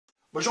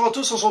Bonjour à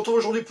tous, on se retrouve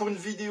aujourd'hui pour une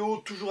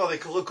vidéo, toujours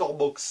avec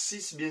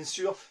rekordbox-dj bien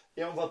sûr,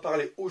 et on va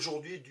parler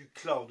aujourd'hui du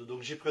cloud.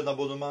 Donc j'ai pris un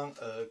abonnement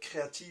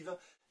Creative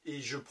et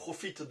je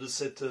profite de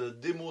cette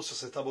démo sur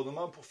cet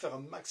abonnement pour faire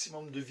un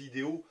maximum de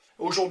vidéos.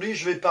 Aujourd'hui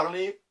je vais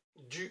parler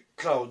du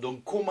cloud,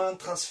 donc comment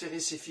transférer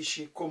ses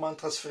fichiers, comment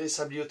transférer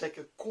sa bibliothèque,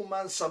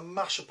 comment ça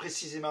marche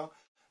précisément.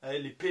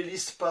 Les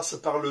playlists passent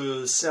par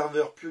le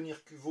serveur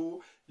Pioneer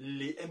Cuvo,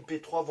 les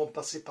MP3 vont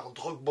passer par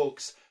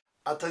Dropbox.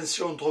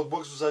 Attention,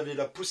 Dropbox, vous avez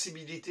la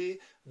possibilité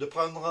de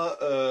prendre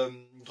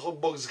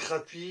Dropbox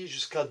gratuit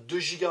jusqu'à 2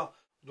 Go.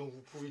 Donc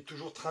vous pouvez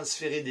toujours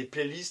transférer des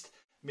playlists,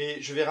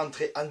 mais je vais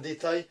rentrer en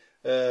détail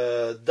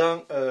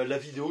dans la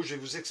vidéo, je vais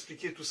vous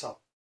expliquer tout ça.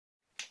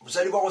 Vous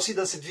allez voir aussi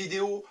dans cette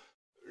vidéo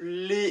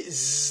les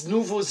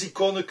nouveaux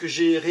icônes que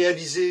j'ai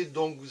réalisés,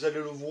 donc vous allez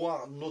le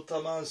voir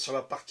notamment sur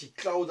la partie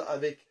cloud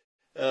avec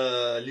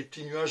les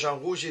petits nuages en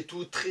rouge et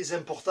tout, très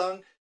important.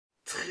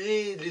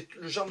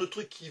 Le genre de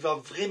truc qui va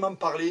vraiment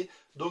parler,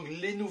 donc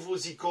les nouveaux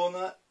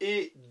icônes,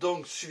 et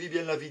donc suivez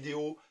bien la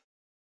vidéo.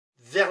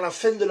 Vers la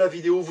fin de la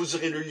vidéo, vous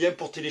aurez le lien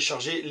pour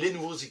télécharger les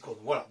nouveaux icônes.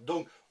 Voilà,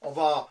 donc on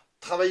va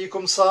travailler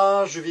comme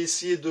ça. Je vais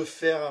essayer de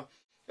faire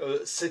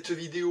cette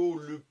vidéo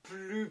le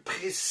plus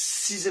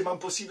précisément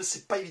possible.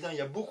 C'est pas évident, il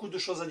y a beaucoup de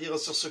choses à dire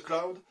sur ce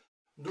cloud.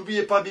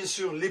 N'oubliez pas bien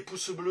sûr les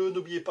pouces bleus,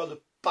 n'oubliez pas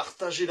de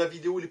partager la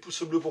vidéo. Les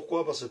pouces bleus,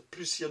 pourquoi? Parce que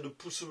plus il y a de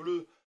pouces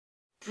bleus,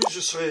 plus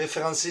je serai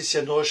référencé s'il y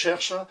a une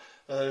recherche.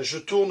 Je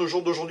tourne au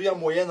jour d'aujourd'hui en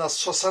moyenne à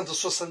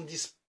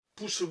 60-70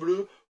 pouces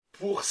bleus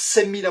pour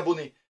 5000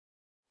 abonnés.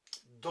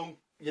 Donc,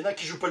 il y en a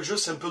qui ne jouent pas le jeu,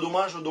 c'est un peu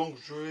dommage. Donc,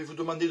 je vais vous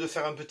demander de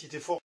faire un petit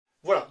effort.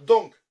 Voilà,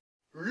 donc,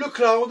 le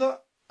cloud,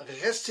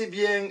 restez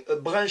bien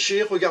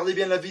branchés, regardez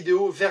bien la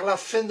vidéo. Vers la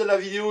fin de la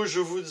vidéo,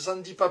 je ne vous en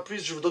dis pas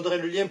plus, je vous donnerai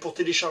le lien pour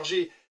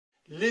télécharger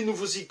les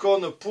nouveaux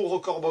icônes pour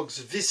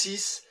rekordbox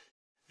V6.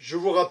 Je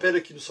vous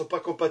rappelle qu'ils ne sont pas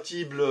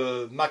compatibles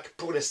Mac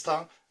pour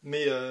l'instant,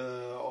 mais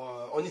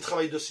on y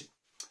travaille dessus.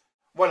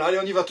 Voilà, allez,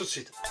 on y va tout de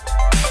suite.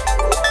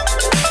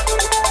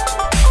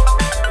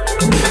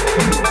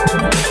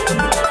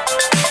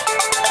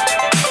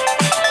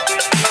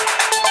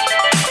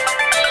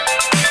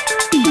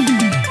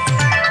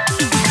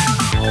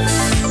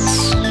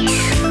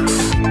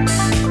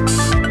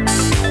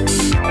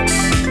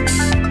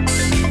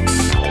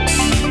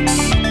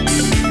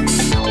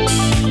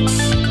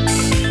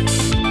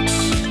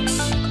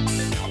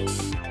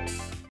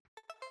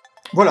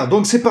 Voilà,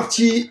 donc c'est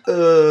parti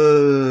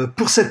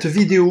pour cette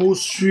vidéo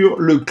sur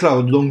le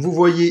cloud. Donc vous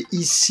voyez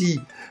ici,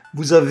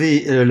 vous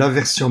avez la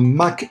version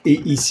Mac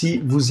et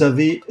ici, vous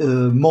avez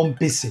mon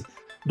PC.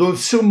 Donc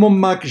sur mon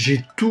Mac,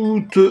 j'ai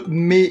toutes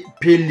mes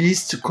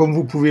playlists, comme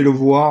vous pouvez le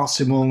voir.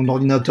 C'est mon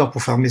ordinateur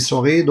pour faire mes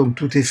soirées, donc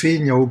tout est fait,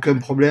 il n'y a aucun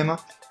problème.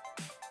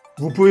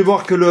 Vous pouvez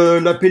voir que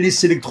la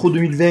playlist Electro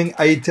 2020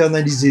 a été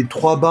analysée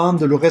 3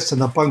 bandes, le reste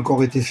n'a pas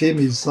encore été fait,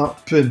 mais ça,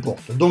 peu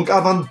importe. Donc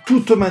avant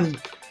toute manip,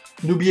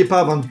 n'oubliez pas,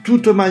 avant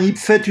toute manip,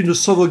 faites une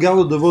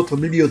sauvegarde de votre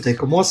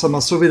bibliothèque. Moi, ça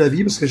m'a sauvé la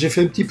vie parce que j'ai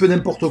fait un petit peu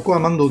n'importe quoi à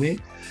un moment donné.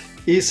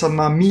 Et ça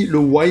m'a mis le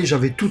why,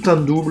 j'avais tout en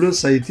double,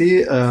 ça a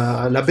été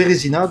la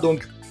bérésina.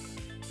 Donc,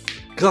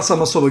 grâce à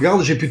ma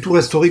sauvegarde, j'ai pu tout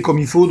restaurer comme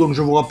il faut. Donc,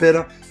 je vous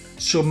rappelle,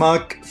 sur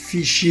Mac,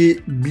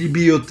 fichier,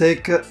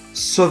 bibliothèque,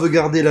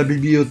 sauvegarder la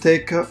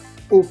bibliothèque,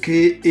 OK.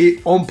 Et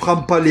on ne prend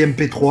pas les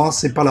MP3,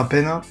 c'est pas la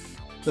peine.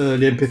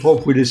 Les MP3,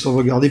 vous pouvez les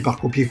sauvegarder par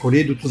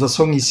copier-coller. De toute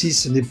façon, ici,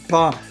 ce n'est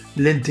pas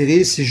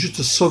l'intérêt, c'est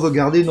juste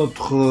sauvegarder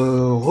notre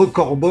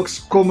rekordbox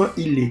comme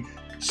il est.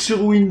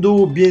 Sur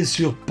Windows, bien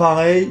sûr,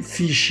 pareil,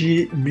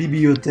 fichier,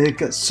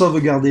 bibliothèque,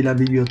 sauvegarder la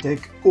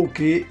bibliothèque, OK,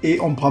 et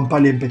on ne prend pas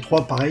les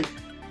MP3, pareil,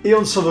 et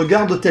on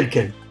sauvegarde tel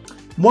quel.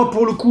 Moi,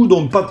 pour le coup,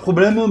 donc pas de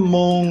problème,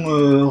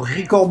 mon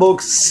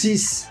rekordbox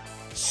 6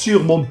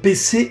 sur mon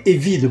PC est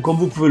vide, comme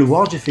vous pouvez le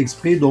voir, j'ai fait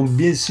exprès, donc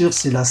bien sûr,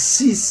 c'est la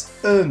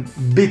 6.1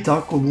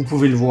 bêta, comme vous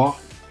pouvez le voir.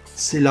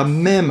 C'est la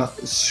même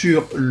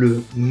sur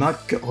le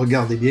Mac,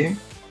 regardez bien.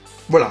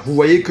 Voilà, vous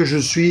voyez que je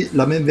suis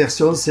la même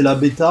version, c'est la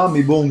bêta,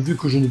 mais bon, vu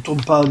que je ne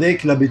tourne pas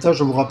avec, la bêta,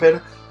 je vous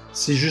rappelle,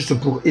 c'est juste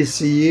pour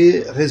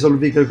essayer,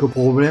 résolver quelques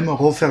problèmes,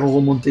 refaire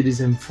remonter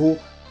les infos,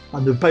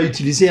 à ne pas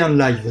utiliser en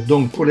live.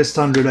 Donc pour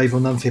l'instant, le live,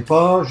 on n'en fait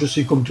pas, je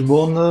suis comme tout le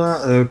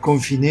monde,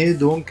 confiné,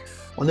 donc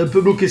on est un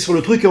peu bloqué sur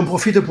le truc et on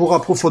profite pour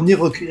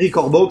approfondir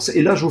rekordbox,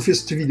 et là, je vous fais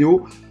cette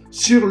vidéo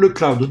sur le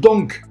cloud.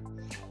 Donc,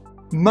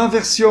 ma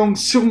version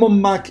sur mon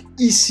Mac,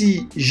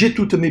 ici, j'ai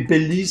toutes mes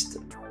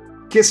playlists.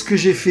 Qu'est-ce que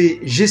j'ai fait?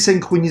 J'ai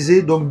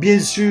synchronisé. Donc, bien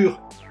sûr,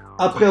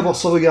 après avoir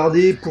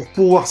sauvegardé, pour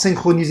pouvoir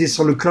synchroniser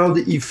sur le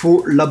cloud, il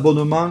faut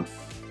l'abonnement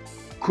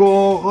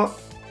Core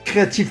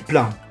Creative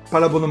Plan. Pas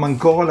l'abonnement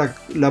Core,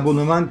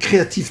 l'abonnement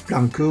Creative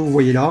Plan que vous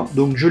voyez là.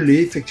 Donc, je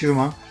l'ai,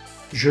 effectivement.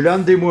 Je l'ai en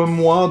démo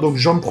moi, donc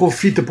j'en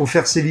profite pour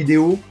faire ces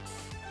vidéos.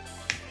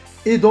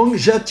 Et donc,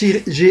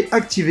 j'ai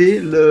activé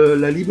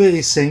la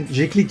librairie 5.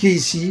 J'ai cliqué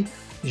ici.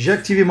 J'ai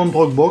activé mon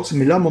Dropbox,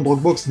 mais là, mon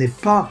Dropbox n'est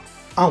pas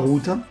en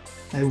route.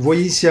 Vous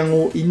voyez ici en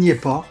haut, il n'y est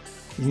pas.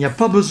 Il n'y a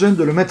pas besoin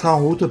de le mettre en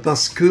route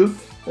parce que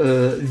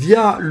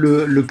via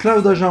le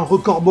Cloud Agent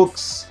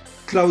rekordbox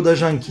Cloud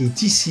Agent qui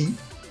est ici,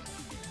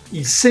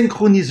 il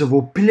synchronise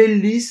vos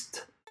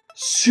playlists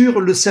sur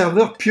le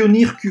serveur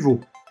Pioneer Cuvo.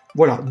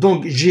 Voilà,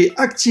 donc j'ai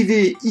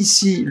activé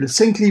ici le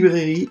 5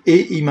 librairies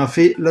et il m'a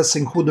fait la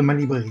synchro de ma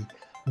librairie.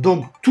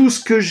 Donc tout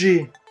ce que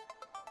j'ai,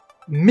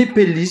 mes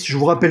playlists, je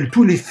vous rappelle,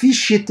 tous les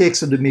fichiers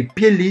texte de mes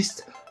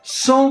playlists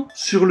sont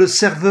sur le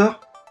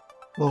serveur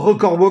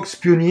Rekordbox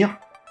Pioneer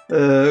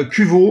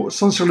Cuvo,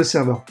 sont sur le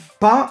serveur.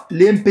 Pas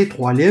les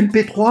MP3. Les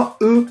MP3,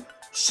 eux,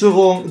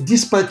 seront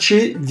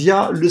dispatchés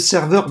via le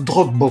serveur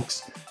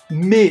Dropbox.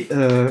 Mais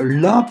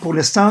là, pour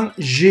l'instant,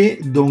 j'ai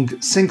donc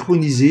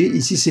synchronisé.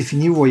 Ici, c'est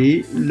fini, vous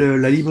voyez,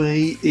 la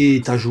librairie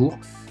est à jour,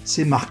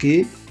 c'est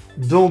marqué.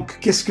 Donc,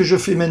 qu'est-ce que je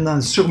fais maintenant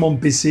sur mon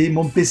PC?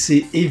 Mon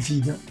PC est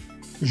vide.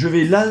 Je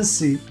vais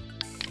lancer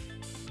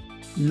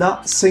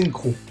la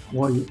synchro. Vous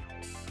voyez,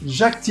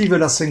 j'active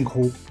la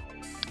synchro.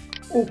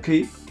 OK.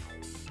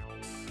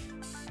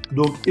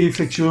 Donc,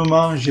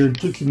 effectivement, j'ai le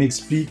truc qui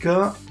m'explique.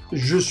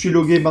 Je suis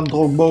logué dans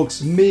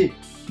Dropbox, mais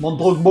mon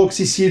Dropbox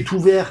ici est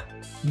ouvert.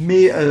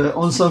 Mais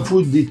on s'en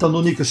fout étant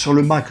donné que sur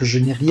le Mac je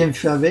n'ai rien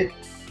fait avec.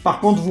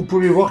 Par contre vous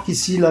pouvez voir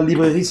qu'ici la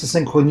librairie se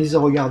synchronise,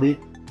 regardez,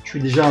 je suis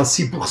déjà à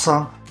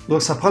 6%,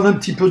 donc ça prend un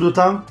petit peu de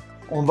temps,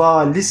 on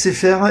va laisser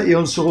faire et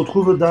on se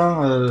retrouve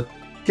dans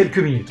quelques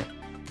minutes.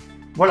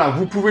 Voilà,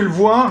 vous pouvez le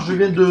voir, je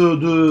viens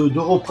de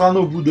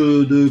reprendre au bout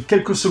de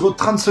quelques secondes,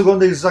 30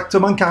 secondes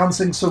exactement,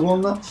 45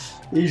 secondes,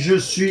 et je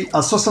suis à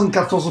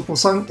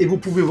 74% et vous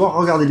pouvez voir,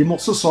 regardez, les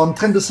morceaux sont en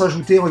train de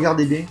s'ajouter,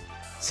 regardez bien.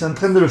 C'est en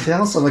train de le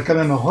faire, ça va quand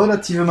même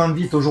relativement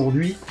vite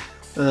aujourd'hui.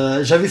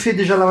 J'avais fait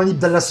déjà la manip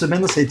dans la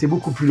semaine, ça a été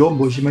beaucoup plus long.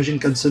 Bon, j'imagine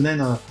qu'en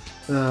semaine,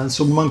 en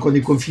ce moment qu'on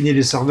est confiné,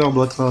 les serveurs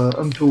doivent être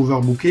un peu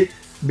overbookés.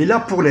 Mais là,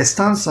 pour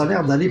l'instant, ça a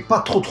l'air d'aller pas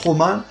trop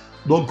mal.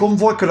 Donc, on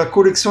voit que la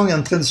collection est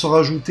en train de se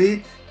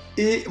rajouter.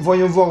 Et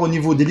voyons voir au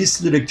niveau des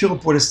listes de lecture,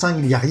 pour l'instant,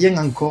 il n'y a rien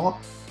encore.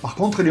 Par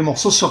contre, les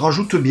morceaux se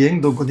rajoutent bien,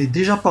 donc on est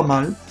déjà pas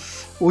mal.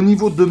 Au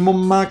niveau de mon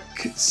Mac,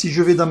 si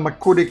je vais dans ma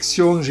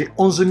collection, j'ai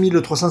 11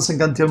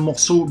 351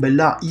 morceaux. Ben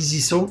là, ils y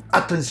sont.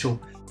 Attention.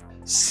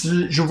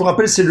 Je vous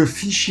rappelle, c'est le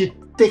fichier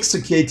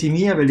texte qui a été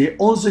mis avec les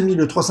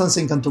 11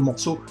 350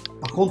 morceaux.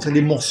 Par contre,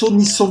 les morceaux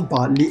n'y sont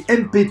pas. Les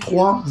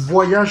MP3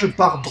 voyagent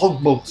par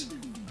Dropbox.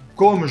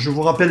 Comme je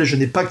vous rappelle, je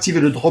n'ai pas activé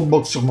le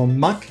Dropbox sur mon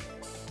Mac,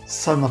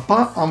 ça n'a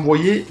pas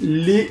envoyé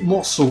les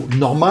morceaux.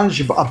 Normal,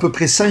 j'ai à peu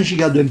près 100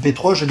 Go de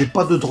MP3. Je n'ai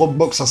pas de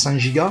Dropbox à 100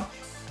 Go.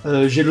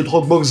 J'ai le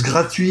Dropbox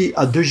gratuit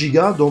à 2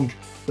 Go, donc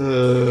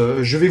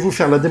je vais vous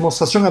faire la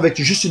démonstration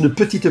avec juste une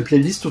petite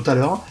playlist tout à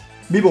l'heure.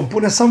 Mais bon, pour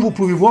l'instant, vous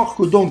pouvez voir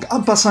que donc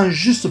en passant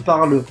juste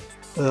par le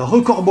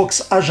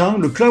Rekordbox Agent,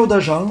 le Cloud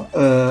Agent,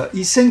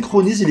 il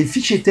synchronise les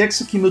fichiers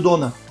texte qui me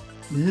donnent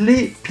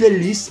les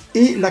playlists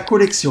et la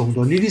collection.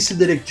 Donc les listes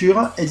de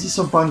lecture, elles n'y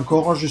sont pas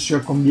encore. Je suis à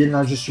combien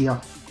là? Je suis à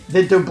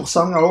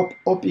 21%. Alors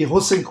hop, il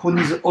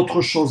resynchronise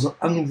autre chose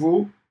à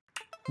nouveau.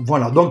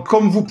 Voilà, donc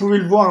comme vous pouvez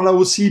le voir là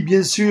aussi,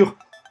 bien sûr,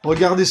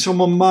 regardez sur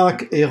mon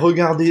Mac et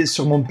regardez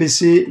sur mon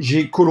PC,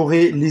 j'ai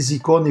coloré les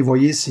icônes et vous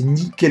voyez, c'est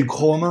nickel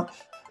chrome.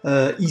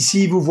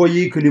 Ici, vous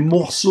voyez que les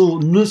morceaux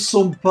ne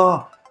sont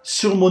pas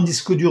sur mon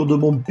disque dur de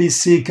mon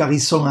PC car ils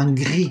sont en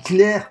gris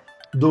clair.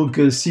 Donc,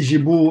 si j'ai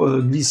beau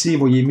glisser, vous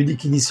voyez, il me dit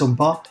qu'ils n'y sont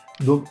pas.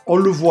 Donc, on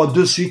le voit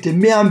de suite.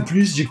 Mais en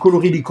plus, j'ai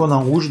coloré l'icône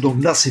en rouge.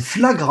 Donc là, c'est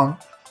flagrant.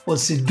 On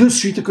sait de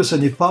suite que ce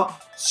n'est pas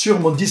sur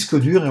mon disque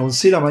dur et on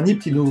sait la manip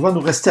qui va nous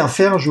rester à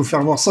faire. Je vais vous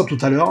faire voir ça tout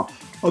à l'heure.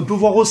 On peut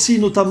voir aussi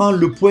notamment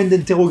le point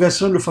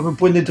d'interrogation, le fameux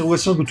point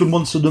d'interrogation que tout le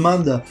monde se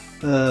demande,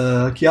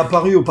 qui est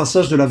apparu au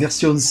passage de la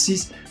version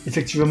 6.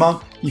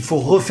 Effectivement, il faut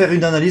refaire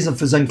une analyse en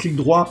faisant clic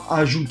droit,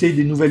 ajouter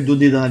des nouvelles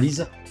données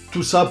d'analyse.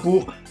 Tout ça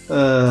pour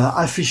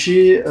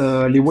afficher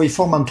les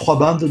waveforms en 3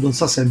 bandes. Donc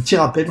ça, c'est un petit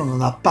rappel. On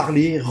en a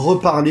parlé,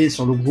 reparlé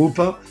sur le groupe.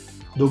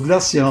 Donc là,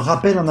 c'est un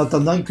rappel en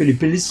attendant que les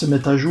playlists se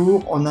mettent à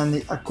jour. On en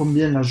est à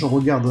combien là? Je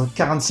regarde,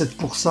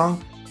 47%.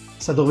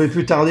 Ça devrait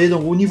plus tarder.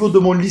 Donc au niveau de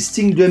mon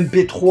listing de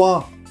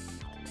MP3,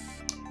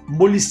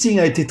 mon listing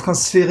a été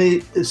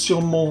transféré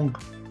sur mon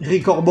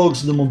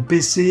Rekordbox de mon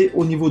PC.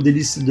 Au niveau des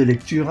listes de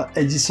lecture,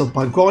 elles n'y sont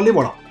pas encore. Les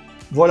voilà.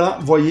 Voilà,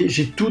 vous voyez,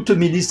 j'ai toutes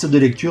mes listes de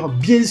lecture.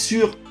 Bien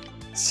sûr,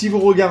 si vous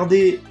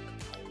regardez,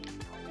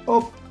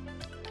 hop,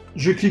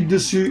 je clique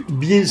dessus.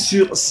 Bien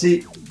sûr,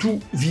 c'est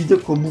tout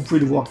vide, comme vous pouvez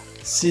le voir.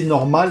 C'est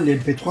normal, les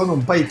MP3 n'ont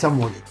pas été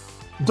envoyés.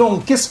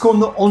 Donc, qu'est-ce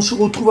qu'on se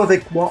retrouve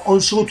avec quoi? On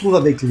se retrouve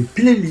avec les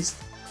playlists,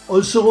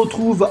 on se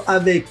retrouve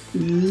avec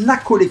la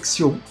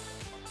collection,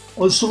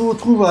 on se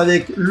retrouve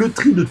avec le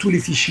tri de tous les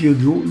fichiers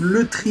audio,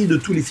 le tri de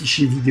tous les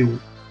fichiers vidéo.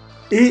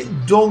 Et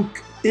donc,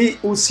 et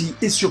aussi,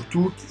 et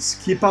surtout, ce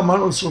qui est pas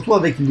mal, on se retrouve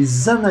avec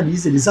les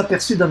analyses et les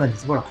aperçus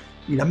d'analyse. Voilà.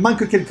 Il en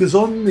manque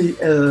quelques-unes, mais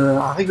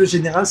en règle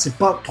générale, c'est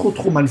pas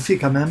trop mal fait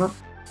quand même.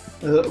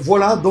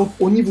 Voilà, donc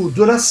au niveau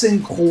de la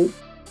synchro,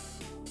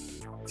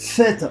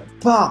 faite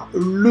par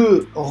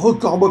le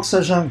Rekordbox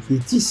Agent qui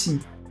est ici.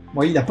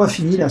 Bon, il n'a pas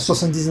fini, il est à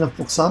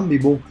 79%, mais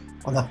bon,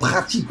 on a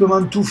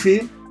pratiquement tout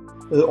fait.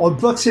 On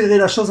peut accélérer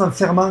la chose en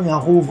fermant et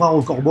en rouvrant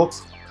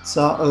Rekordbox,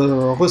 ça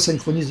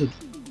resynchronise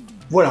tout.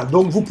 Voilà,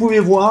 donc vous pouvez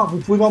voir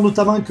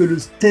notamment que le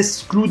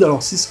test CLOUD,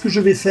 alors c'est ce que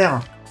je vais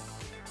faire.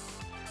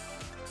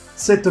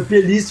 cette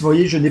playlist, vous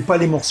voyez, je n'ai pas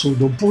les morceaux.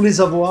 Donc pour les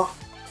avoir,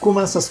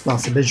 comment ça se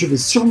passe? Je vais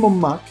sur mon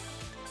Mac,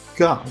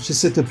 car j'ai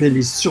cette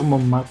playlist sur mon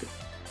Mac,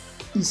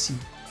 ici.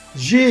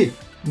 J'ai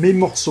mes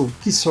morceaux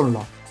qui sont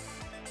là.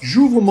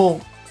 J'ouvre mon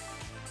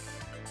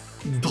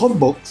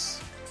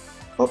Dropbox.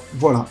 Hop,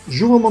 voilà.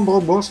 J'ouvre mon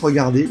Dropbox,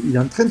 regardez, il est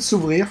en train de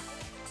s'ouvrir.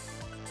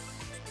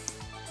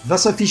 Va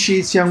s'afficher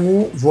ici en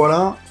haut,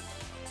 voilà.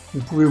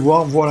 Vous pouvez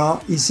voir, voilà,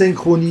 il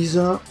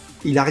synchronise.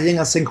 Il n'a rien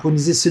à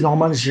synchroniser, c'est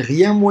normal, j'ai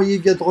rien envoyé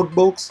via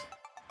Dropbox.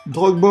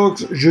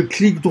 Dropbox, je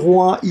clique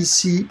droit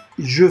ici,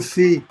 je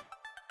fais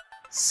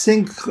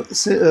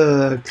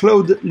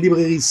Cloud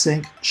Library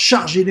 5,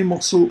 charger les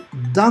morceaux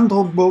dans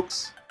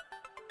Dropbox.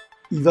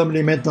 Il va me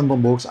les mettre dans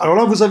Dropbox. Alors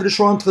là, vous avez le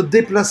choix entre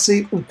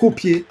déplacer ou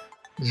copier.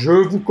 Je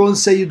vous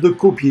conseille de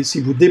copier.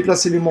 Si vous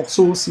déplacez les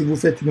morceaux, si vous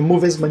faites une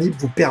mauvaise manip,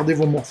 vous perdez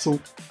vos morceaux.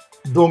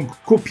 Donc,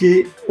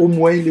 copier, au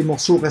moins les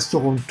morceaux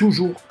resteront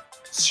toujours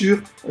sur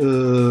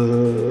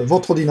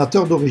votre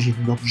ordinateur d'origine.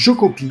 Donc, je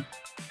copie.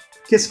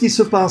 Qu'est-ce qui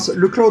se passe?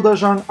 Le Cloud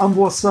Agent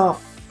envoie ça,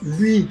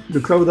 lui, le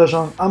Cloud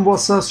Agent envoie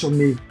ça sur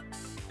mes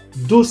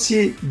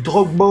dossiers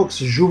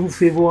Dropbox. Je vous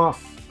fais voir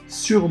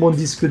sur mon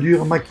disque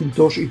dur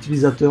Macintosh,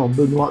 utilisateur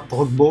Benoît,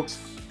 Dropbox,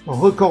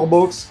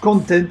 rekordbox,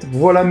 content,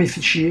 voilà mes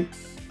fichiers.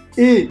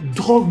 Et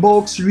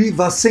Dropbox, lui,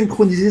 va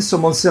synchroniser sur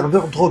mon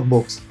serveur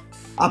Dropbox.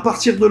 À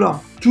partir de là,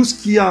 tout ce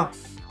qu'il y a,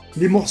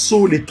 les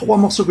morceaux, les 3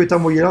 morceaux que j'ai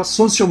envoyés là,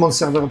 sont sur mon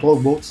serveur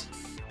Dropbox,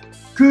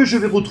 que je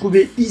vais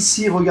retrouver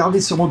ici.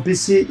 Regardez sur mon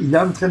PC, il est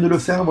en train de le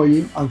faire, vous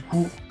voyez, en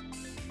cours.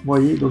 Vous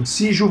voyez, donc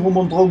si j'ouvre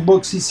mon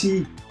Dropbox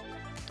ici,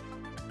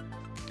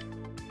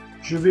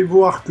 je vais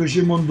voir que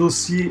j'ai mon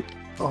dossier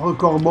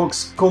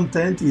rekordbox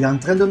content, il est en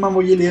train de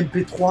m'envoyer les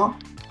MP3,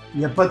 il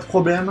n'y a pas de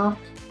problème.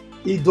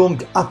 Et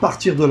donc, à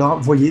partir de là,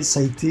 vous voyez, ça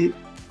a été,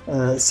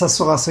 ça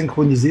sera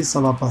synchronisé, ça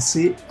va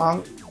passer en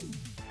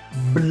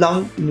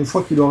blanc une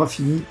fois qu'il aura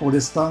fini. Pour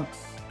l'instant,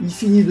 il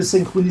finit de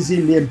synchroniser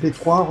les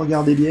MP3,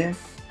 regardez bien.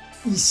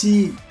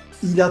 Ici,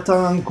 il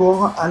attend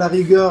encore, à la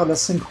rigueur, la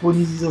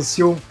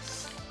synchronisation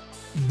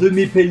de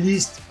mes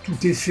playlists.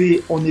 Tout est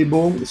fait, on est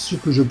bon. Ce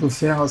que je peux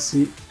faire,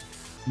 c'est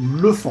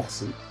le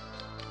forcer.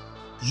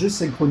 Je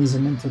synchronise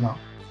maintenant.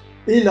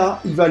 Et là,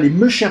 il va aller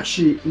me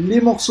chercher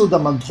les morceaux dans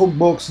ma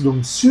Dropbox,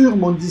 donc sur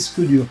mon disque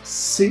dur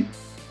C,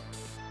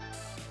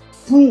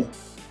 pour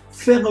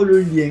faire le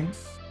lien.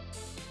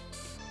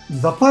 Il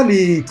ne va pas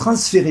les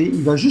transférer,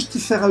 il va juste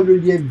faire le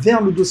lien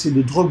vers le dossier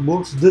de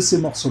Dropbox de ces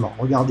morceaux-là.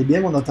 Regardez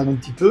bien, on attend un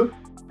petit peu.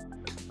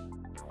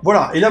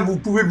 Voilà, et là vous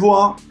pouvez le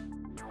voir,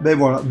 ben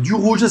voilà, du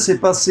rouge c'est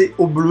passé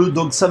au bleu,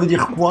 donc ça veut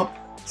dire quoi?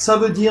 Ça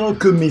veut dire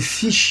que mes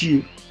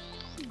fichiers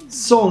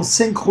sont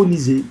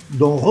synchronisés,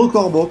 donc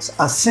rekordbox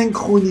a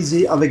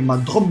synchronisé avec ma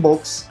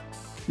Dropbox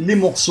les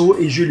morceaux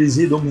et je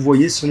les ai, donc vous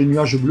voyez sur les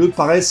nuages bleus.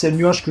 Pareil, c'est un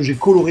nuage que j'ai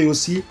coloré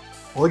aussi.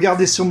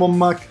 Regardez sur mon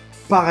Mac,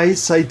 pareil,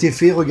 ça a été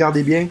fait,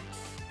 regardez bien.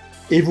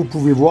 Et vous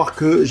pouvez voir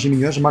que j'ai mis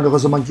nuages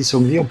malheureusement qui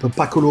sont gris, on ne peut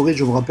pas colorer,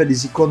 je vous rappelle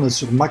les icônes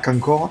sur Mac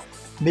encore.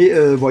 Mais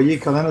vous voyez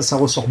quand même, ça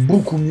ressort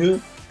beaucoup mieux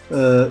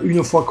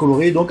une fois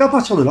coloré. Donc à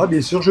partir de là,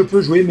 bien sûr, je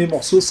peux jouer mes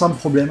morceaux sans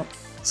problème.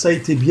 Ça a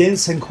été bien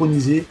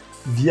synchronisé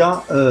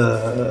via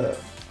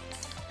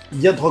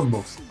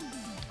Dropbox.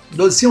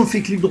 Donc si on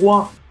fait clic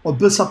droit, on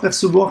peut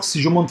s'apercevoir,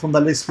 si je monte dans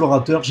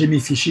l'explorateur, j'ai mes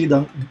fichiers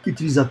dans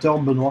utilisateur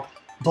Benoît,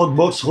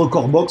 Dropbox,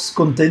 rekordbox,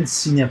 content,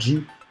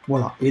 synergie,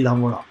 voilà, et là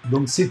voilà.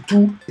 Donc c'est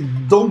tout,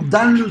 donc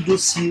dans le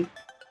dossier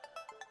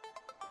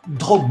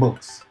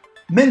Dropbox.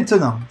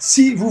 Maintenant,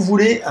 si vous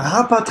voulez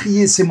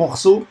rapatrier ces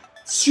morceaux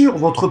sur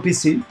votre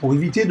PC, pour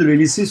éviter de les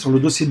laisser sur le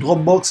dossier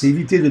Dropbox et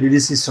éviter de les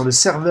laisser sur le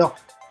serveur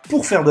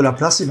pour faire de la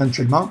place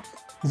éventuellement,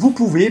 vous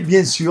pouvez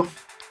bien sûr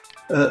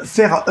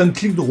faire un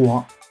clic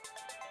droit,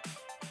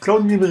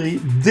 Cloud Library,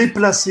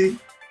 déplacer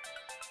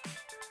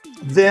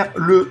vers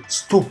le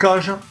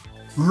stockage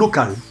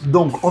local.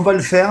 Donc on va le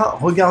faire,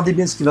 regardez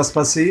bien ce qui va se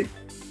passer.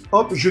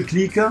 Hop, je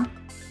clique.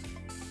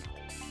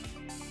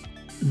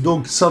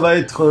 Donc ça va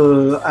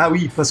être... ah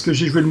oui, parce que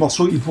j'ai joué le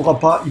morceau, il pourra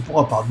pas.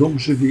 Donc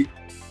je vais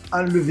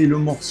enlever le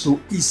morceau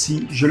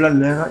ici, je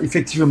l'enlève.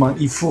 Effectivement,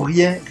 il faut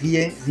rien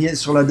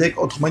sur la deck,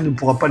 autrement il ne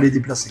pourra pas les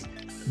déplacer.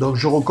 Donc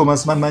je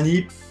recommence ma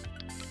manip,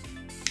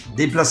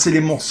 déplacer les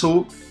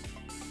morceaux,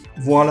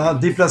 voilà,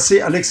 déplacer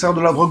à l'extérieur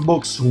de la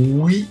Dropbox,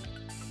 oui,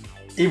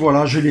 et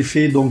voilà, je l'ai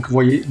fait. Donc vous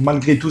voyez,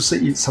 malgré tout,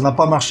 ça n'a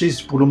pas marché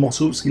pour le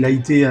morceau, parce qu'il a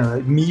été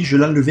mis, je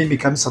l'ai enlevé, mais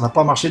quand même ça n'a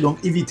pas marché, donc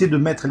évitez de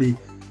mettre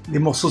les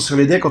morceaux sur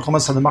les decks, autrement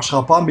ça ne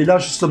marchera pas. Mais là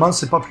justement,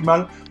 c'est pas plus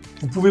mal,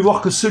 vous pouvez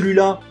voir que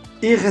celui-là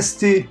est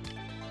resté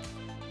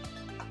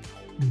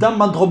dans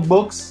ma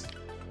Dropbox,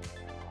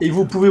 et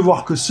vous pouvez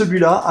voir que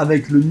celui-là,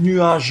 avec le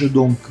nuage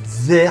donc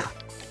vert,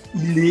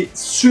 il est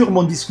sur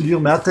mon disque dur,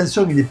 mais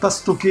attention, il n'est pas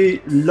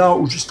stocké là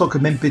où je stocke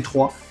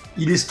MP3,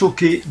 il est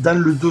stocké dans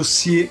le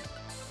dossier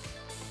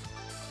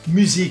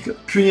musique,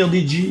 Pioneer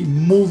DJ,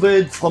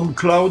 Moved from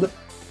Cloud,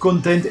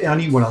 Content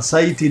Early, voilà, ça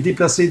a été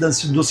déplacé dans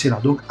ce dossier-là.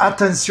 Donc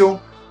attention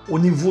au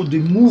niveau des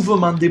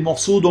mouvements des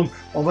morceaux, donc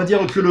on va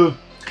dire que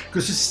que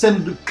ce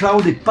système de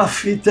cloud n'est pas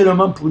fait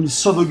tellement pour une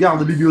sauvegarde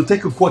de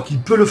bibliothèque, quoi qu'il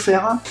peut le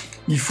faire.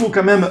 Il faut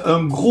quand même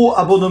un gros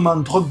abonnement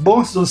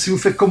Dropbox. Donc si vous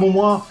faites comme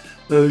moi,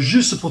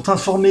 juste pour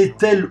transformer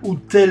telle ou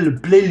telle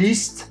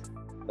playlist,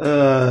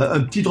 un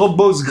petit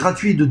Dropbox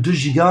gratuit de 2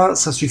 Go,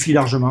 ça suffit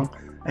largement.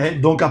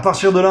 Donc à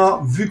partir de là,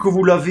 vu que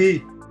vous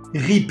l'avez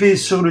ripé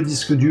sur le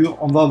disque dur,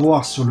 on va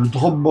voir sur le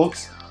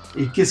Dropbox.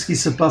 Et qu'est-ce qui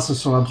se passe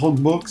sur la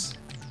Dropbox?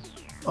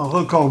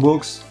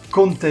 Rekordbox,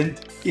 Content,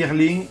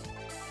 Lien.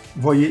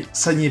 Vous voyez,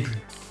 ça n'y est plus.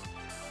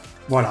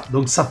 Voilà,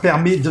 donc ça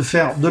permet de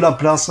faire de la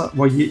place. Vous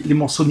voyez, les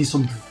morceaux n'y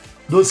sont plus.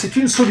 Donc c'est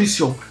une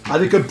solution.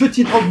 Avec un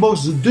petit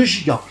Dropbox de 2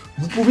 Go,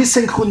 vous pouvez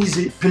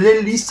synchroniser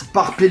playlist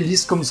par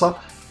playlist comme ça,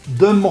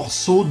 d'un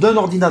morceau, d'un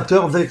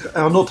ordinateur avec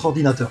un autre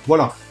ordinateur.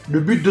 Voilà, le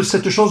but de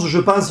cette chose, je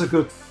pense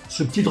que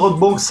ce petit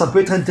Dropbox, ça peut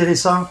être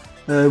intéressant.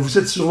 Vous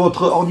êtes sur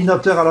votre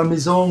ordinateur à la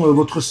maison,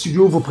 votre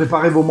studio, vous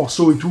préparez vos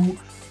morceaux et tout.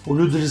 Au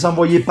lieu de les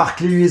envoyer par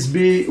clé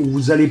USB, où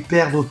vous allez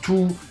perdre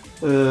tout,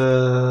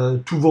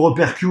 tous vos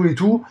repères Q et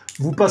tout,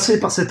 vous passez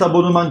par cet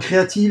abonnement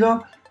Creative.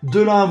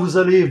 De là, vous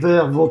allez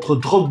vers votre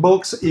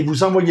Dropbox et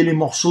vous envoyez les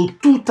morceaux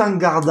tout en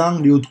gardant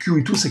les hautes Q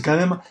et tout. C'est quand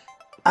même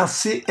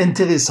assez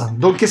intéressant.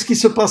 Donc, qu'est-ce qui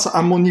se passe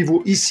à mon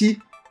niveau ici?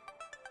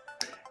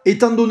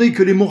 Étant donné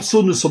que les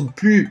morceaux ne sont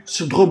plus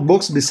sur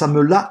Dropbox, mais ça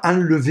me l'a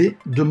enlevé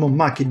de mon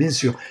Mac. Et bien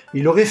sûr,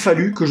 il aurait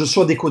fallu que je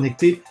sois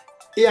déconnecté.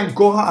 Et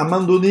encore, à un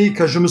moment donné,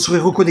 quand je me serais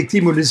reconnecté,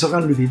 il me les aurait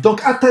enlevés.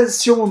 Donc,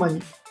 attention aux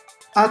manips.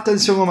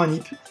 Attention aux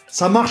manips.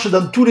 Ça marche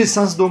dans tous les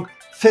sens. Donc,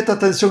 faites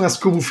attention à ce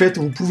que vous faites.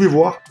 Vous pouvez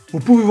voir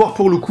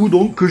pour le coup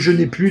donc que je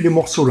n'ai plus les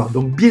morceaux là.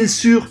 Donc, bien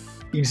sûr,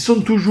 ils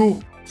sont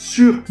toujours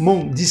sur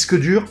mon disque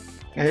dur.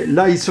 Et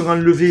là, ils seront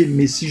enlevés.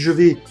 Mais si je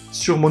vais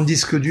sur mon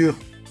disque dur,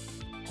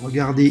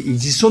 regardez,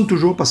 ils y sont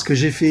toujours parce que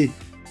j'ai fait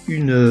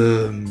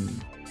une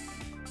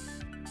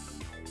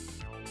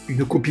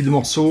copie de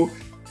morceaux.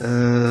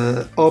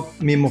 Hop,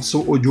 mes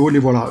morceaux audio, les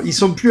voilà. Ils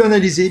sont plus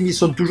analysés, mais ils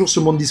sont toujours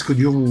sur mon disque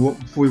dur, vous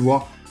pouvez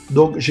voir.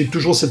 Donc, j'ai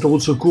toujours cette roue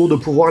de secours de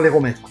pouvoir les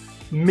remettre.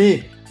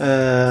 Mais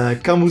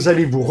quand vous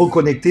allez vous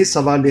reconnecter,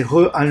 ça va les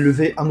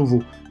re-enlever à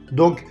nouveau.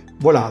 Donc,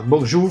 voilà.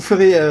 Donc, je vous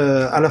ferai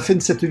à la fin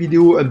de cette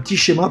vidéo un petit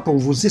schéma pour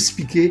vous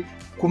expliquer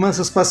comment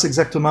ça se passe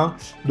exactement.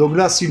 Donc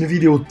là, c'est une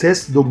vidéo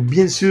test. Donc,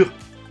 bien sûr,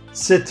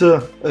 cette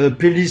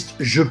playlist,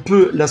 je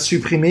peux la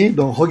supprimer.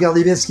 Donc,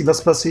 regardez bien ce qui va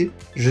se passer.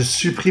 Je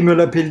supprime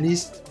la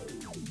playlist.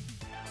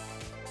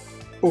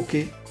 OK.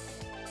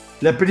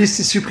 La playlist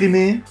est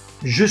supprimée.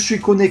 Je suis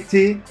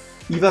connecté.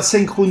 Il va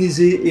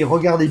synchroniser. Et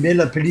regardez bien,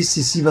 la playlist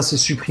ici va se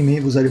supprimer.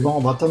 Vous allez voir,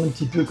 on va attendre un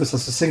petit peu que ça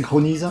se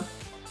synchronise.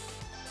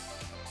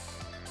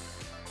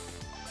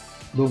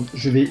 Donc,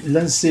 je vais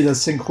lancer la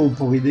synchro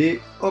pour aider.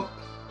 Hop.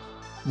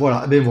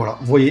 Voilà. Ben voilà.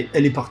 Vous voyez,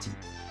 elle est partie.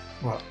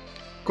 Voilà.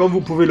 Comme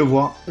vous pouvez le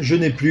voir, je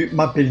n'ai plus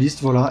ma playlist.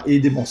 Voilà. Et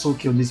des morceaux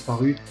qui ont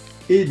disparu.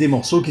 Et des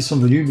morceaux qui sont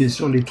venus. Bien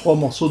sûr, les 3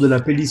 morceaux de la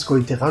playlist qui ont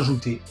été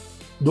rajoutés.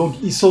 Donc,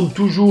 ils sont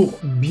toujours,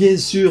 bien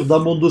sûr,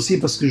 dans mon dossier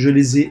parce que je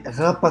les ai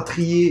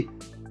rapatriés.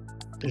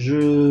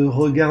 Je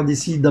regarde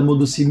ici dans mon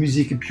dossier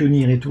musique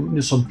pionnier et tout. Ils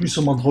ne sont plus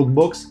sur mon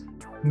Dropbox.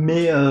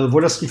 Mais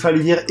voilà ce qu'il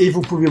fallait dire. Et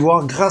vous pouvez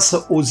voir, grâce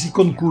aux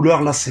icônes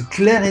couleurs, là, c'est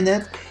clair et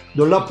net.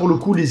 Donc là, pour le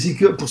coup,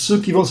 pour ceux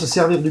qui vont se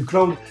servir du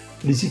cloud,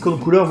 les icônes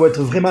couleurs vont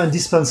être vraiment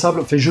indispensables.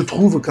 Enfin, je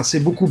trouve, car c'est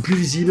beaucoup plus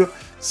visible.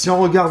 Si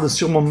on regarde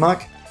sur mon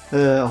Mac,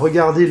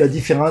 regardez la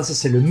différence.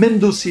 C'est le même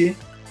dossier.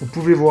 Vous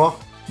pouvez voir.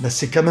 Ben,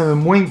 c'est quand même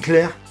moins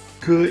clair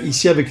que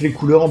ici avec les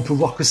couleurs. On peut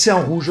voir que c'est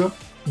en rouge.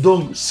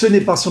 Donc, ce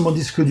n'est pas sur mon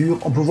disque dur.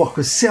 On peut voir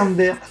que c'est en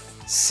vert.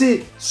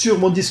 C'est sur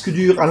mon disque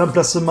dur à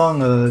l'emplacement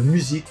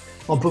musique.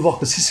 On peut voir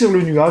que c'est sur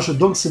le nuage.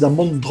 Donc, c'est dans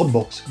mon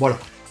Dropbox. Voilà.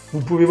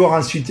 Vous pouvez voir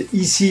ensuite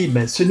ici,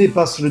 ben, ce n'est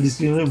pas sur le disque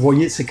dur. Vous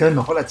voyez, c'est quand même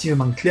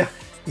relativement clair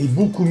et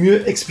beaucoup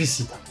mieux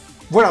explicite.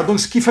 Voilà. Donc,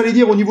 ce qu'il fallait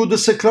dire au niveau de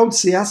ce cloud,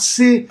 c'est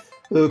assez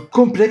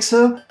complexe.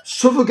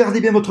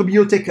 Sauvegardez bien votre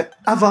bibliothèque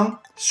avant.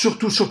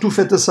 Surtout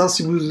faites ça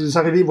si vous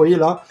arrivez, vous voyez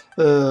là,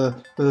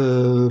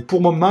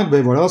 pour mon Mac,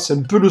 ben voilà, c'est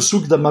un peu le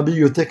souk dans ma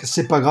bibliothèque,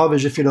 c'est pas grave,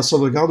 j'ai fait la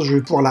sauvegarde, je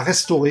vais pouvoir la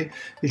restaurer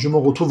et je me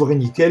retrouverai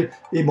nickel.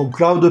 Et mon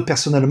cloud,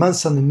 personnellement,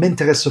 ça ne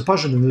m'intéresse pas,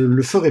 je ne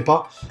le ferai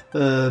pas.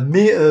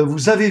 Mais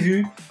vous avez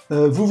vu,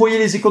 vous voyez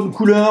les icônes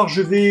couleurs,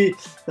 je vais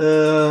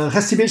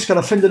rester bien jusqu'à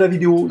la fin de la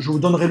vidéo, je vous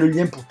donnerai le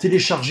lien pour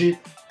télécharger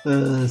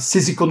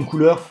ces icônes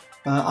couleurs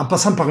en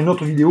passant par une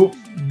autre vidéo.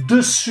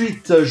 De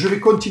suite, je vais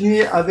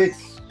continuer avec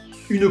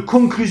une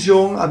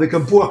conclusion avec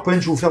un PowerPoint. Je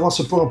vais vous faire voir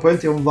ce PowerPoint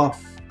et on va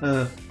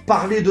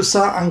parler de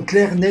ça en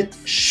clair, net,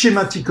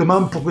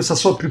 schématiquement pour que ça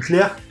soit plus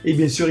clair. Et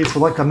bien sûr, il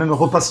faudra quand même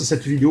repasser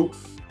cette vidéo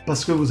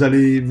parce que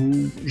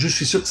je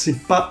suis sûr que c'est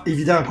pas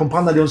évident à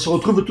comprendre. Allez, on se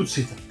retrouve tout de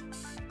suite.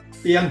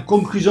 Et en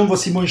conclusion,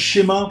 voici mon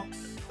schéma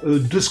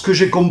de ce que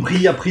j'ai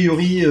compris a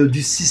priori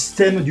du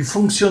système, du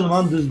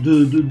fonctionnement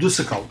de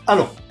ce cloud.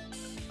 Alors,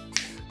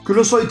 que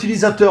l'on soit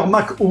utilisateur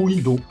Mac ou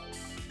Windows,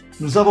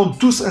 nous avons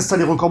tous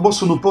installé Rekordbox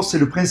sur nos postes et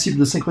le principe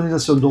de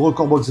synchronisation de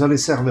Rekordbox vers les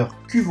serveurs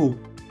Cuvo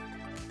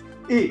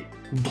et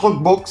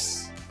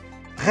Dropbox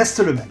reste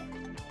le même.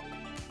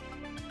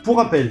 Pour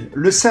rappel,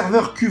 le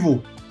serveur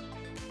Cuvo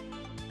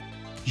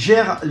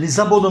gère les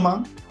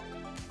abonnements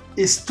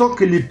et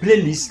stocke les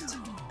playlists,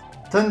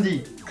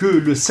 tandis que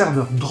le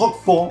serveur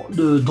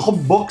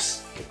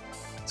Dropbox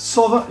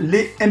sauve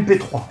les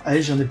MP3.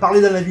 Allez, j'en ai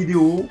parlé dans la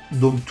vidéo,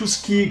 donc tout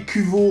ce qui est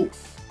Cuvo,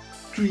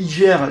 il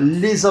gère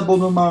les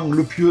abonnements,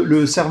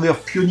 le serveur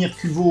Pioneer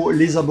Cuvo,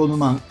 les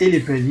abonnements et les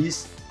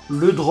playlists.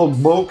 Le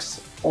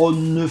Dropbox, on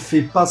ne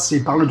fait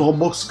passer par le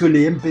Dropbox que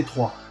les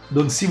MP3.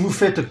 Donc si vous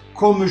faites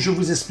comme je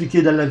vous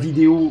expliquais dans la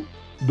vidéo,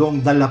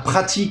 donc dans la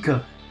pratique,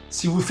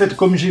 si vous faites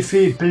comme j'ai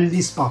fait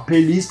playlist par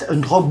playlist, un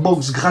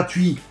Dropbox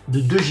gratuit de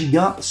 2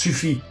 Go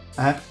suffit.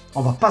 Hein.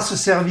 On ne va pas se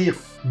servir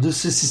de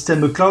ce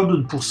système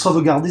cloud pour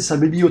sauvegarder sa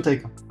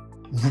bibliothèque.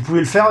 Vous pouvez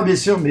le faire bien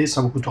sûr, mais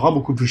ça vous coûtera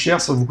beaucoup plus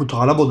cher, ça vous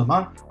coûtera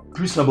l'abonnement,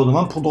 plus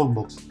l'abonnement pour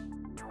Dropbox.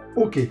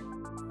 Ok.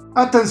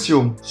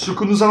 Attention, ce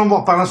que nous allons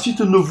voir par la suite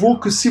ne vaut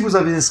que si vous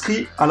avez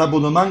inscrit à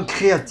l'abonnement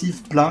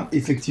Creative Plan,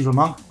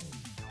 effectivement.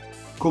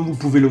 Comme vous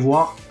pouvez le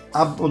voir,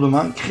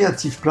 abonnement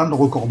Creative Plan de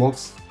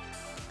rekordbox.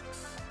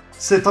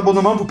 Cet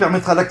abonnement vous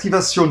permettra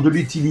l'activation de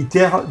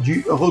l'utilitaire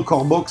du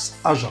rekordbox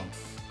agent.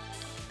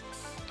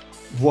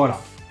 Voilà.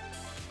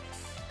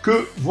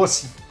 Que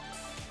voici.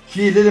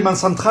 Qui est l'élément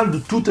central de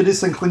toutes les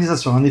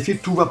synchronisations. En effet,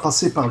 tout va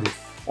passer par lui.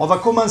 On va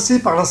commencer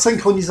par la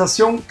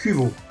synchronisation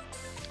Cuvo.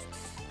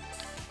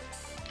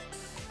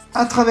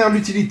 À travers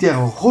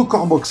l'utilitaire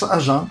rekordbox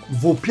agent,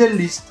 vos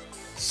playlists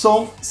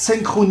sont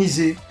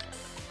synchronisées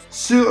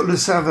sur le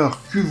serveur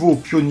Cuvo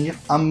Pioneer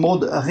en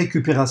mode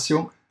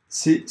récupération.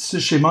 C'est ce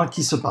schéma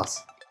qui se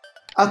passe.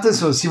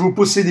 Attention, si vous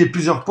possédez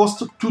plusieurs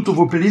postes, toutes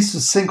vos playlists sont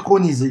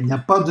synchronisées. Il n'y a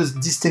pas de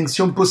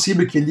distinction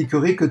possible qui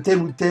indiquerait que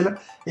tel ou tel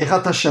est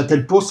rattaché à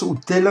tel poste ou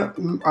tel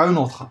à un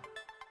autre.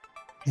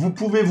 Vous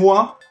pouvez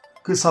voir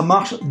que ça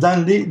marche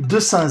dans les deux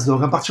sens.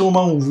 Donc à partir du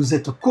moment où vous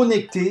êtes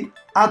connecté,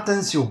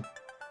 attention.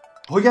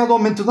 Regardons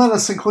maintenant la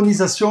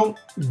synchronisation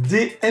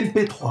des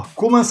MP3.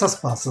 Comment ça se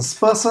passe? Ça se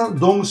passe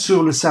donc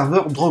sur le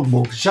serveur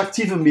Dropbox.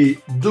 J'active mes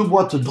 2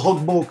 boîtes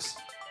Dropbox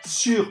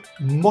sur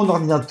mon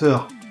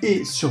ordinateur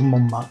et sur mon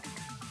Mac.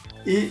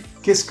 Et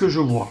qu'est-ce que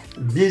je vois?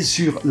 Bien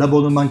sûr,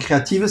 l'abonnement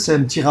Creative, c'est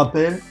un petit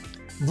rappel.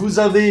 Vous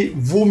avez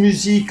vos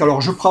musiques. Alors,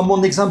 je prends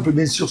mon exemple,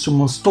 bien sûr, sur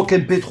mon stock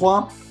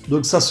MP3.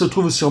 Donc, ça se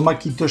trouve sur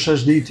Macintosh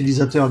HD,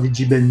 utilisateur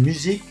DJ.Ben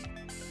musique.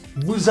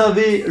 Vous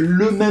avez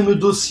le même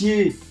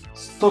dossier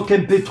stock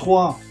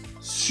MP3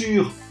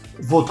 sur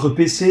votre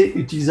PC,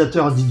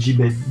 utilisateur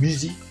DJ.Ben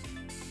musique.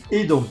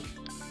 Et donc,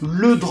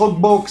 le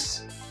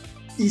Dropbox,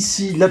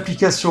 ici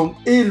l'application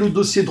et le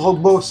dossier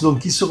Dropbox, donc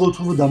qui se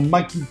retrouve dans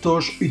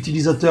Macintosh,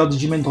 utilisateur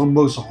DJ.Ben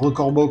Dropbox,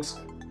 rekordbox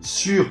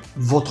sur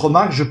votre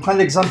Mac. Je prends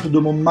l'exemple de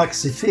mon Mac,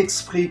 c'est fait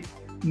exprès,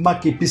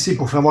 Mac et PC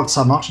pour faire voir que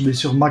ça marche. Bien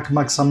sûr, Mac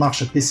ça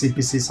marche,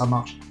 PC ça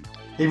marche.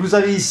 Et vous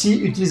avez ici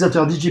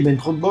utilisateur DJ.Ben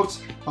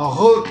Dropbox,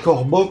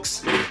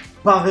 rekordbox,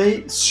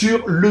 pareil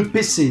sur le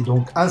PC.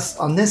 Donc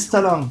en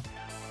installant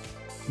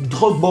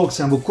Dropbox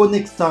et en vous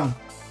connectant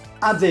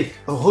avec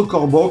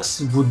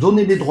rekordbox, vous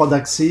donnez les droits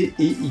d'accès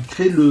et il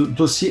crée le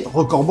dossier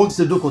rekordbox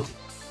des deux côtés.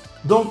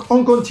 Donc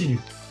on continue.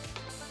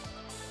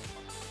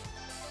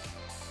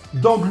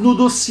 Donc nos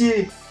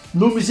dossiers,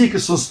 nos musiques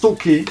sont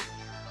stockées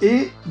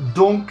et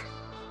donc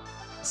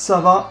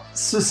ça va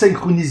se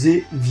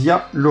synchroniser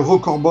via le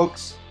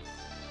rekordbox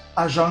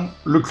agent,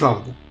 le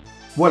cloud.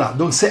 Voilà,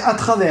 donc c'est à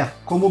travers,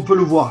 comme on peut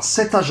le voir,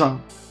 cet agent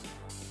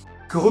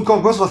que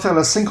rekordbox va faire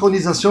la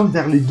synchronisation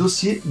vers les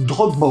dossiers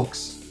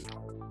Dropbox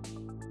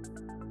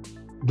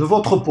de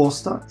votre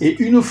poste.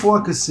 Et une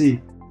fois que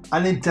c'est à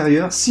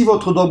l'intérieur, si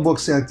votre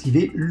Dropbox est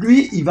activé,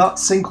 lui, il va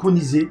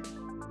synchroniser,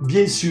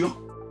 bien sûr,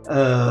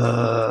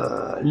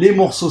 les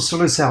morceaux sur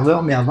le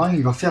serveur, mais avant,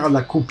 il va faire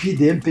la copie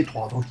des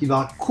MP3. Donc, il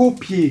va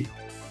copier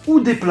ou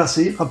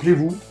déplacer,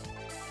 rappelez-vous.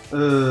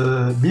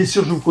 Bien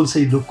sûr, je vous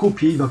conseille de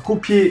copier. Il va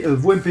copier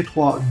vos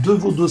MP3 de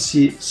vos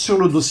dossiers sur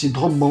le dossier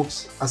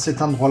Dropbox, à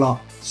cet endroit-là,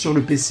 sur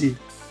le PC,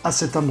 à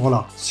cet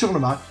endroit-là, sur le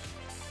Mac.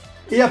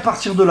 Et à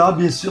partir de là,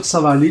 bien sûr,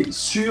 ça va aller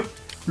sur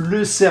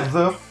le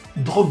serveur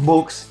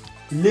Dropbox,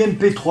 les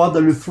MP3 dans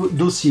le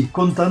dossier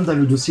content, dans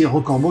le dossier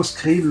rekordbox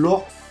créé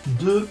lors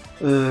de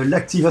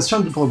l'activation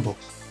de Dropbox.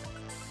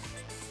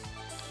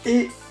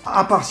 Et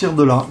à partir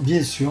de là,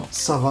 bien sûr,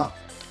 ça va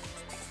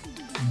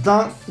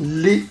dans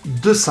les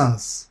deux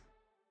sens.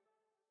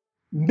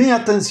 Mais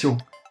attention,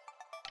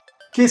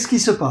 qu'est-ce qui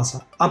se passe?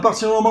 À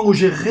partir du moment où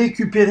j'ai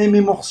récupéré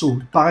mes morceaux,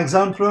 par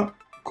exemple,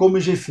 comme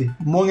j'ai fait,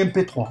 mon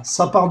MP3,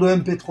 ça part de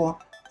MP3,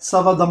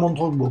 ça va dans mon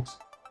Dropbox.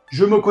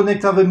 Je me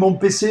connecte avec mon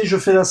PC, je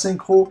fais la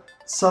synchro,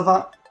 ça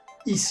va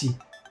ici.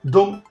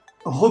 Donc,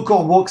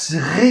 rekordbox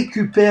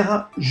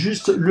récupère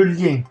juste le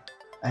lien.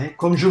 Hein,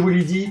 comme je vous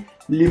l'ai dit,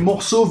 les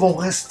morceaux vont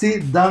rester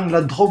dans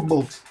la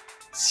Dropbox.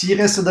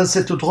 S'ils restent dans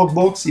cette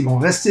Dropbox, ils vont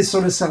rester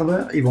sur le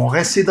serveur, ils vont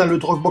rester dans le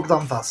Dropbox d'en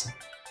face.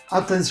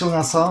 Attention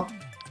à ça.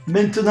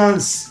 Maintenant,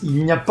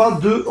 il n'y a pas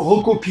de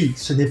recopie.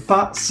 Ce n'est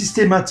pas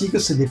systématique,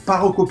 ce n'est pas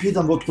recopié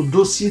dans votre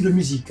dossier de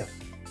musique.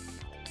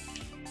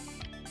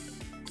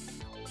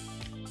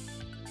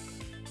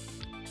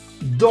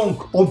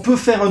 Donc, on peut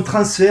faire un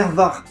transfert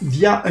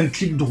via un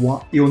clic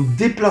droit et on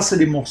déplace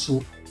les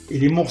morceaux. Et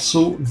les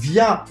morceaux,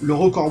 via le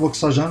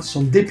rekordbox agent,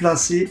 sont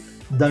déplacés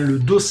dans le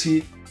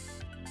dossier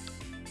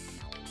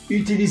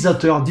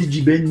utilisateur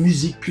DJ.Ben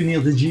musique Pioneer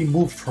DJ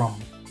move from.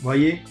 Vous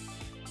voyez?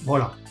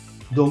 Voilà.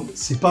 Donc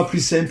c'est pas plus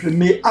simple,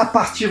 mais à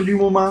partir du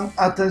moment,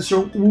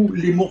 attention, où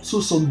les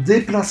morceaux sont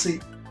déplacés,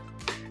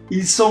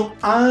 ils sont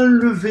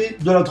enlevés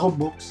de la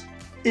Dropbox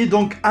et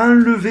donc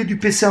enlevés du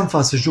PC en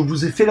face. Je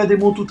vous ai fait la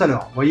démo tout à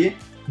l'heure, vous voyez?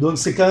 Donc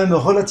c'est quand même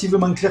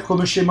relativement clair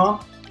comme schéma.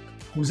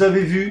 Vous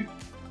avez vu,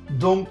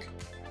 donc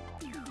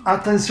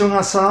attention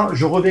à ça,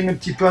 je reviens un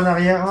petit peu en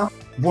arrière.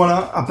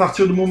 Voilà, à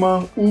partir du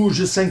moment où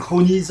je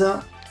synchronise,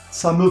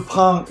 ça me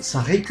prend,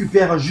 ça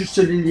récupère juste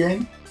les liens.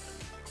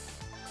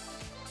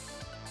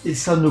 Et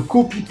ça ne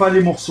copie pas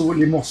les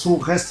morceaux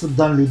restent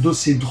dans le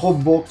dossier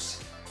Dropbox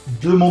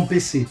de mon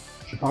PC.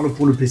 Je parle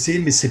pour le PC,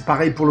 mais c'est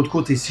pareil pour l'autre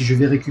côté, si je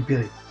vais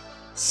récupérer.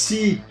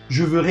 Si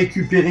je veux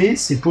récupérer,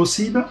 c'est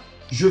possible.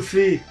 Je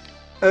fais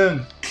un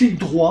clic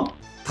droit,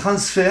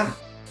 transfert,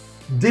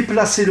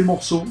 déplacer le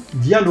morceau.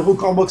 Via le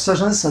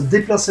rekordbox-dj, ça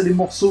déplace les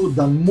morceaux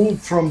dans Move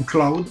from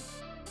Cloud.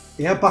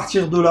 Et à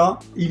partir de là,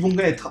 ils vont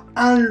être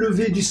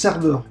enlevés du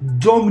serveur,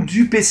 donc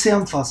du PC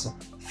en face.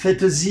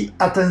 Faites-y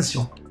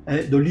attention.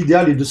 Donc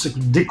l'idéal est de se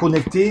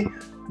déconnecter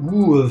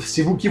ou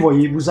c'est vous qui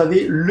voyez. Vous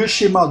avez le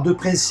schéma de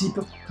principe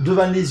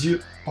devant les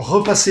yeux.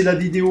 Repassez la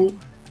vidéo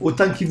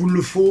autant qu'il vous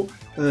le faut.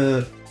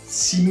 Même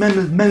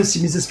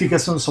si mes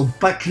explications ne sont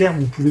pas claires,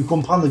 vous pouvez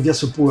comprendre via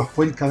ce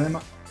PowerPoint quand même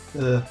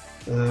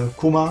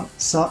comment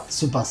ça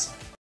se passe.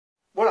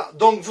 Voilà,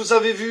 donc vous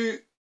avez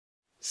vu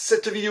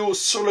cette vidéo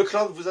sur le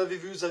cloud, vous avez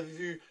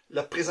vu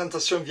la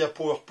présentation via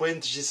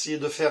PowerPoint. J'ai essayé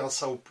de faire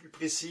ça au plus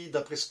précis,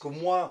 d'après ce que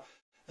moi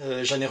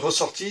j'en ai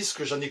ressorti, ce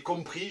que j'en ai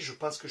compris. Je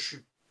pense que je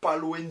suis pas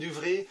loin du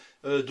vrai.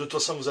 De toute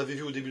façon, vous avez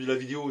vu au début de la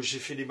vidéo, j'ai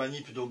fait les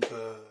manips, donc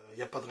il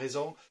n'y a pas de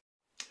raison.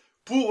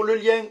 Pour le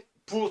lien,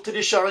 pour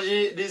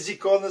télécharger les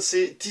icônes,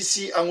 c'est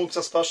ici en haut que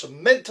ça se passe.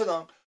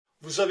 Maintenant,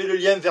 vous avez le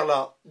lien vers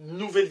la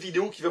nouvelle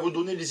vidéo qui va vous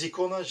donner les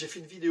icônes. J'ai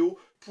fait une vidéo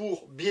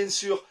pour, bien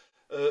sûr,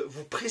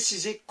 vous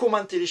préciser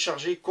comment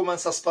télécharger, comment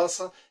ça se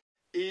passe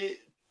et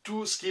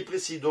tout ce qui est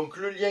précis. Donc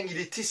le lien, il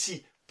est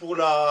ici pour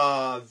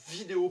la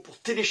vidéo, pour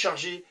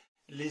télécharger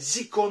les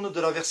icônes de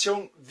la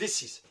version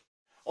V6.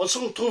 On se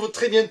retrouve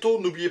très bientôt.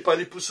 N'oubliez pas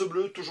les pouces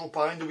bleus, toujours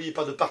pareil. N'oubliez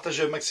pas de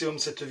partager un maximum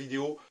cette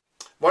vidéo.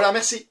 Voilà,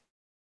 merci.